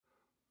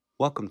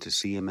Welcome to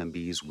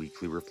CMMB's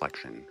Weekly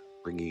Reflection,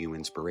 bringing you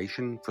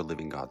inspiration for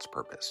living God's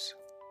purpose.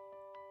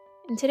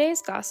 In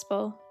today's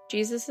Gospel,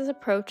 Jesus is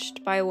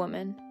approached by a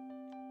woman.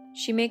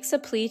 She makes a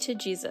plea to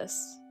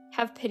Jesus.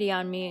 "Have pity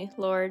on me,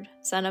 Lord,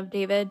 Son of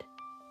David.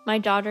 My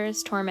daughter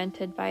is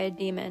tormented by a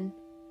demon."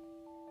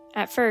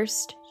 At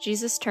first,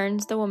 Jesus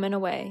turns the woman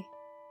away.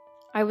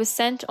 "I was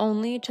sent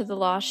only to the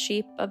lost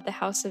sheep of the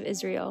house of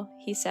Israel,"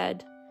 he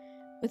said.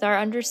 With our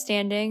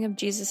understanding of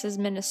Jesus'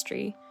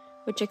 ministry,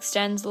 which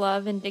extends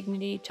love and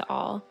dignity to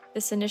all,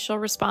 this initial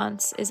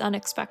response is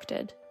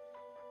unexpected.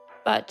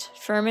 But,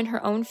 firm in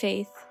her own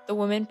faith, the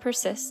woman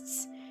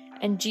persists,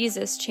 and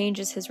Jesus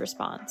changes his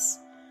response.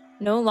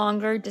 No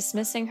longer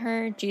dismissing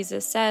her,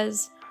 Jesus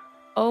says,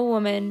 "O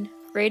woman,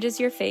 great is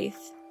your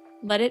faith.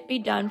 Let it be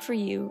done for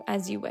you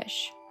as you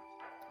wish."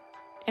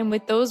 And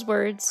with those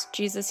words,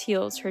 Jesus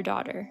heals her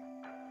daughter.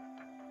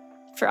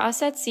 For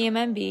us at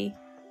CMMB,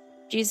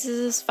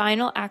 Jesus'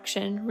 final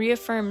action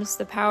reaffirms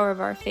the power of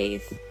our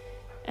faith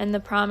and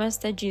the promise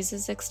that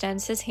Jesus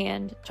extends his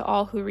hand to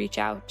all who reach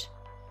out.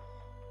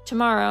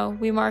 Tomorrow,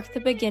 we mark the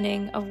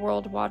beginning of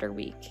World Water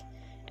Week,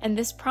 and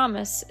this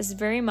promise is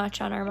very much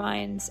on our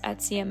minds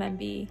at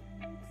CMMB.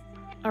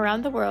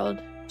 Around the world,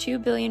 2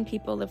 billion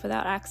people live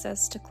without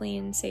access to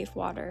clean, safe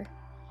water.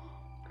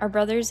 Our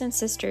brothers and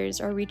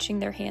sisters are reaching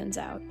their hands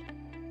out.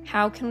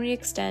 How can we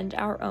extend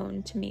our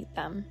own to meet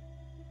them?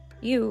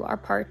 You are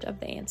part of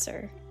the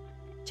answer.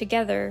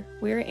 Together,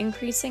 we are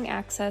increasing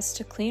access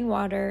to clean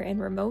water in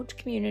remote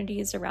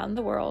communities around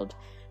the world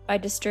by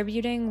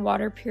distributing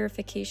water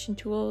purification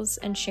tools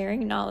and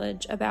sharing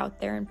knowledge about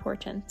their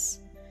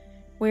importance.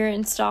 We are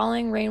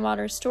installing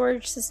rainwater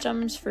storage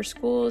systems for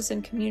schools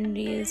and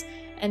communities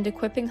and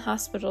equipping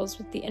hospitals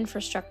with the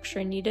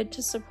infrastructure needed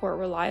to support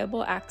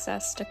reliable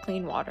access to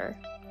clean water.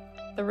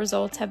 The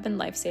results have been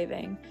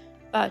life-saving,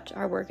 but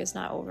our work is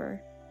not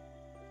over.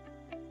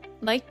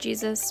 Like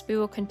Jesus, we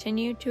will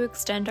continue to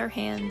extend our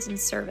hands in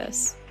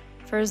service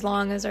for as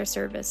long as our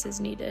service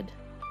is needed.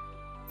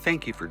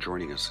 Thank you for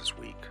joining us this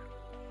week.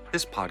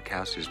 This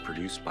podcast is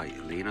produced by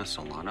Elena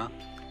Solana,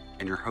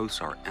 and your hosts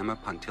are Emma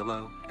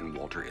Pontillo and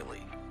Walter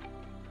Illy.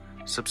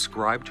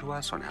 Subscribe to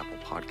us on Apple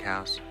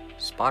Podcasts,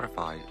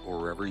 Spotify, or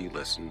wherever you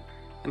listen,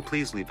 and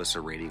please leave us a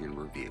rating and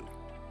review.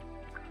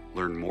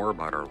 Learn more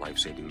about our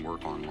life-saving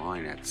work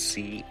online at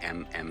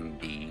cmmb.org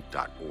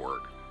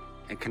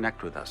and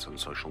connect with us on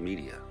social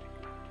media.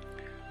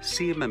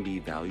 CMMB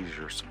values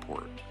your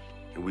support,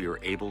 and we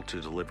are able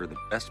to deliver the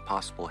best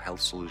possible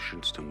health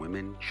solutions to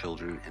women,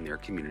 children, and their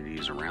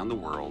communities around the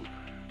world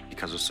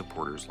because of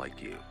supporters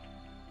like you.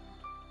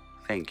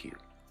 Thank you.